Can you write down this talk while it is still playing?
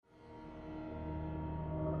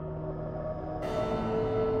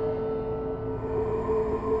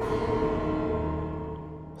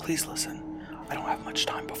Please listen. I don't have much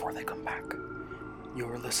time before they come back. You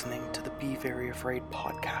are listening to the Be Very Afraid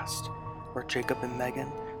podcast, where Jacob and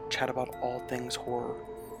Megan chat about all things horror,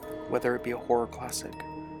 whether it be a horror classic,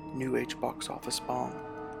 new age box office bomb,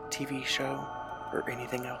 TV show, or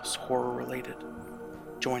anything else horror related.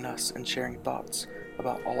 Join us in sharing thoughts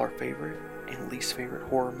about all our favorite and least favorite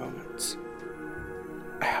horror moments.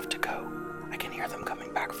 I have to go. I can hear them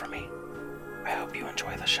coming back for me. I hope you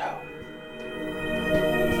enjoy the show.